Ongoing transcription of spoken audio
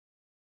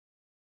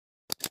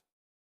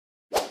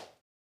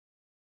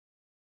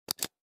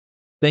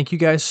Thank you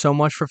guys so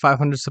much for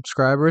 500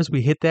 subscribers.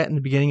 We hit that in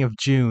the beginning of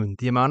June.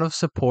 The amount of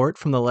support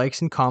from the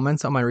likes and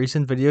comments on my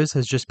recent videos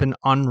has just been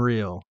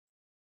unreal.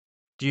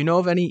 Do you know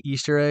of any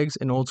Easter eggs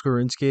in Old School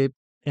RuneScape?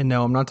 And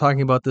no, I'm not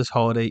talking about this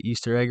holiday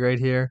Easter egg right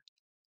here.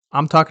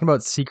 I'm talking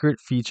about secret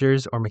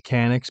features or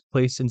mechanics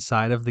placed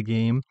inside of the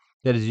game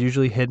that is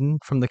usually hidden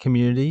from the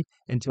community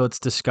until it's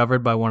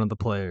discovered by one of the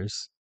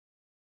players.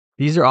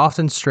 These are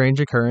often strange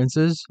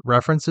occurrences,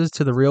 references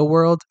to the real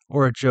world,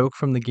 or a joke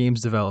from the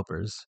game's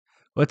developers.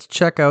 Let's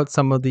check out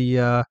some of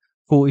the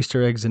cool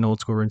Easter eggs in Old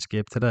School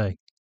RuneScape today.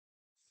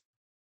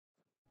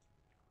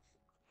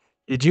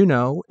 Did you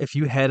know if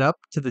you head up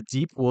to the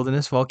deep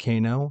wilderness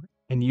volcano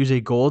and use a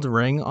gold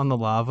ring on the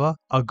lava,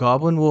 a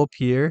goblin will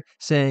appear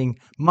saying,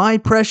 "My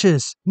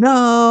precious,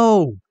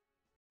 no!"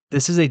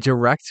 This is a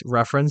direct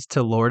reference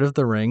to Lord of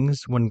the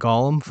Rings when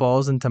Gollum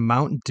falls into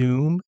Mount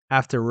Doom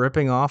after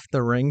ripping off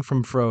the ring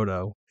from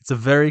Frodo. It's a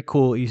very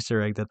cool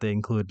Easter egg that they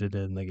included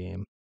in the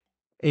game.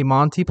 A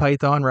Monty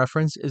Python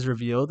reference is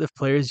revealed if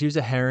players use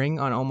a herring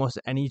on almost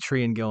any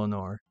tree in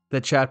Gielinor. The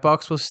chat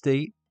box will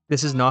state,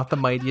 "This is not the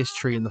mightiest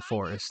tree in the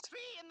forest."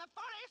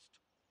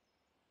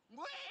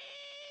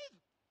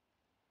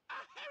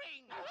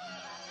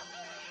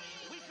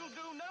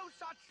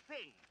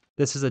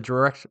 This is a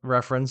direct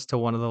reference to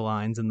one of the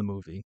lines in the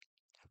movie.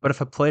 But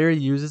if a player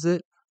uses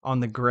it on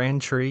the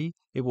grand tree,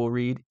 it will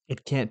read,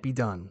 "It can't be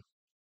done."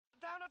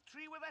 Down a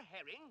tree with a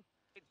herring?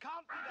 It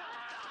can't be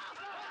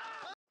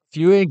done. If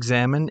you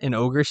examine an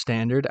ogre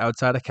standard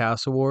outside of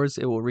Castle Wars,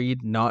 it will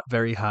read, "Not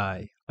very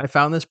high." I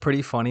found this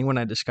pretty funny when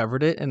I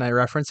discovered it, and I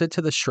reference it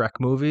to the Shrek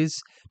movies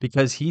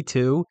because he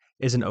too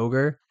is an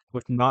ogre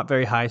with not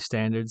very high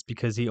standards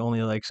because he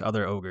only likes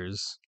other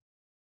ogres.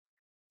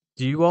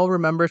 Do you all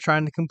remember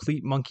trying to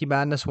complete Monkey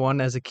Madness 1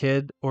 as a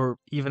kid or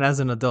even as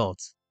an adult?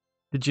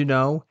 Did you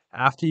know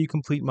after you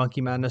complete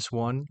Monkey Madness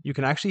 1, you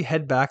can actually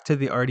head back to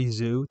the Artie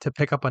Zoo to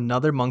pick up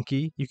another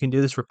monkey? You can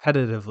do this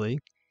repetitively.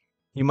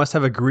 You must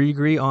have a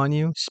gree on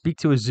you, speak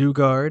to a zoo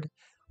guard.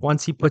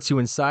 Once he puts you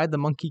inside the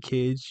monkey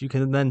cage, you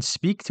can then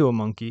speak to a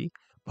monkey,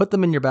 put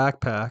them in your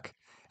backpack,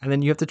 and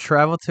then you have to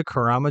travel to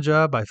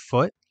Karamaja by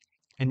foot,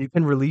 and you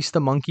can release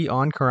the monkey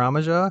on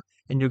Karamaja,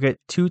 and you'll get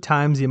 2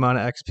 times the amount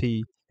of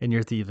XP in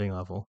your thieving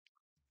level.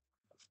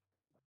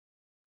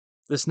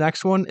 This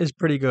next one is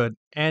pretty good,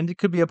 and it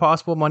could be a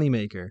possible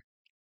moneymaker.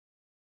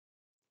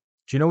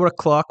 Do you know what a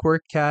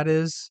clockwork cat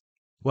is?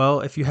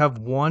 Well, if you have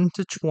 1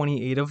 to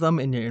 28 of them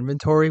in your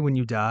inventory when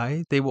you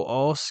die, they will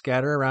all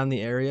scatter around the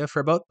area for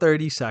about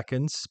 30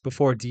 seconds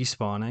before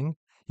despawning.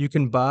 You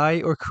can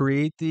buy or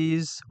create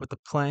these with a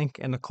plank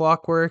and a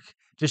clockwork.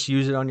 Just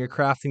use it on your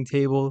crafting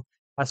table.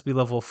 It has to be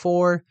level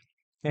 4,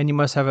 and you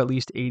must have at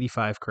least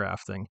 85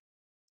 crafting.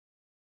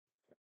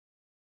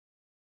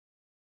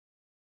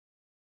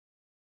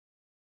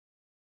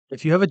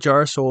 If you have a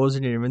jar of souls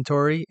in your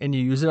inventory and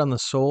you use it on the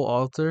soul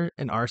altar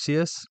in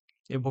Arceus,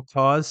 it will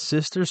cause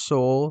Sister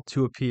Soul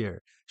to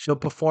appear. She'll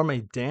perform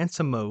a dance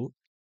emote.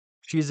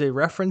 She is a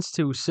reference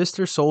to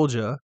Sister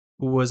Souljah,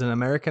 who was an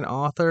American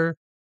author,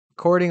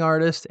 recording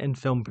artist, and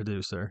film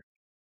producer.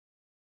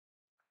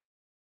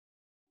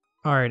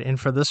 Alright, and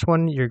for this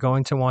one, you're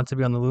going to want to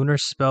be on the Lunar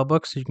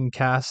Spellbook so you can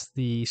cast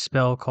the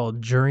spell called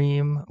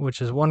Dream,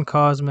 which is 1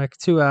 Cosmic,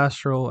 2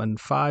 Astral, and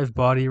 5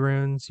 Body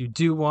Runes. You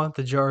do want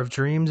the Jar of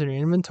Dreams in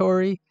your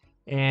inventory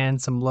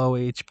and some low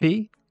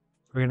HP.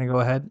 We're going to go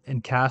ahead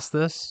and cast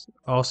this.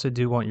 Also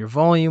do want your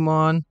volume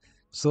on.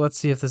 So let's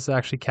see if this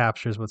actually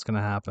captures what's going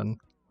to happen.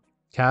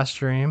 Cast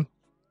Dream.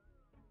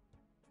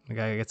 The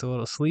guy gets a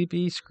little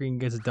sleepy, screen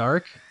gets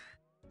dark.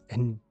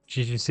 And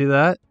did you see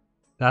that?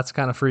 That's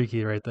kind of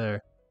freaky right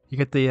there. You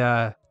get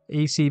the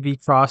ACB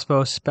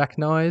crossbow spec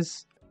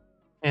noise,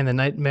 and the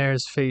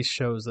Nightmare's face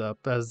shows up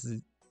as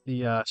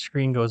the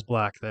screen goes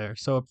black there.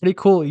 So a pretty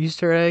cool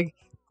Easter egg.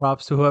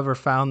 Props to whoever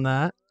found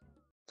that.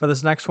 For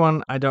this next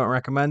one, I don't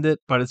recommend it,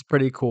 but it's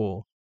pretty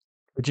cool.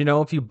 Did you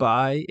know if you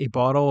buy a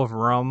bottle of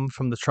rum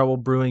from the Trouble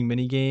Brewing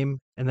minigame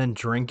and then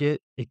drink it,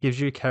 it gives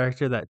your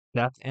character that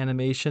death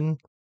animation,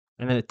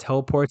 and then it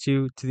teleports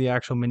you to the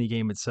actual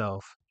minigame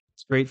itself.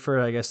 It's great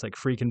for, I guess, like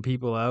freaking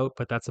people out,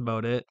 but that's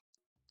about it.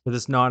 But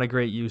it's not a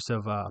great use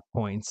of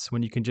points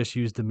when you can just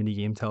use the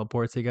minigame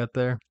teleport to get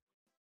there.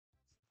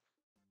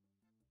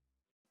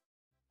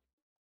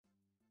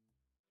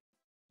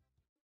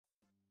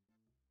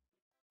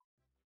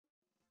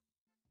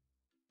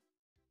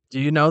 Do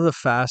you know the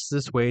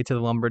fastest way to the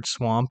Lumbridge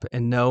Swamp?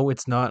 And no,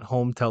 it's not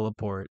home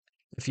teleport.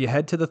 If you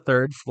head to the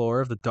 3rd floor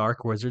of the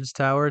Dark Wizard's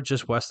Tower,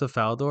 just west of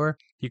Faldor,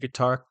 you could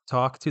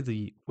talk to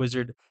the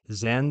wizard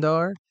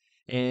Zandar.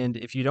 And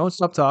if you don't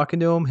stop talking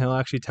to him, he'll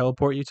actually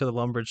teleport you to the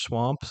Lumbridge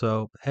Swamp.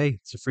 So, hey,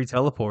 it's a free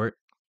teleport.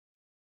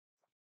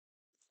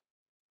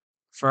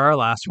 For our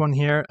last one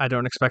here, I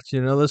don't expect you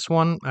to know this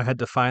one. I had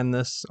to find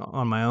this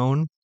on my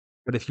own.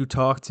 But if you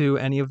talk to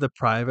any of the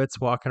privates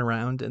walking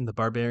around in the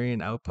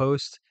Barbarian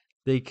Outpost,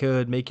 they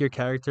could make your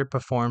character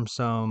perform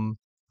some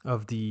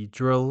of the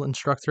drill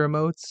instructor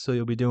emotes. So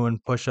you'll be doing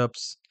push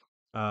ups,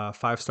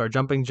 5-star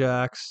jumping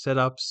jacks, sit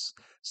ups,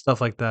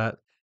 stuff like that.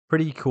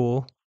 Pretty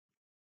cool.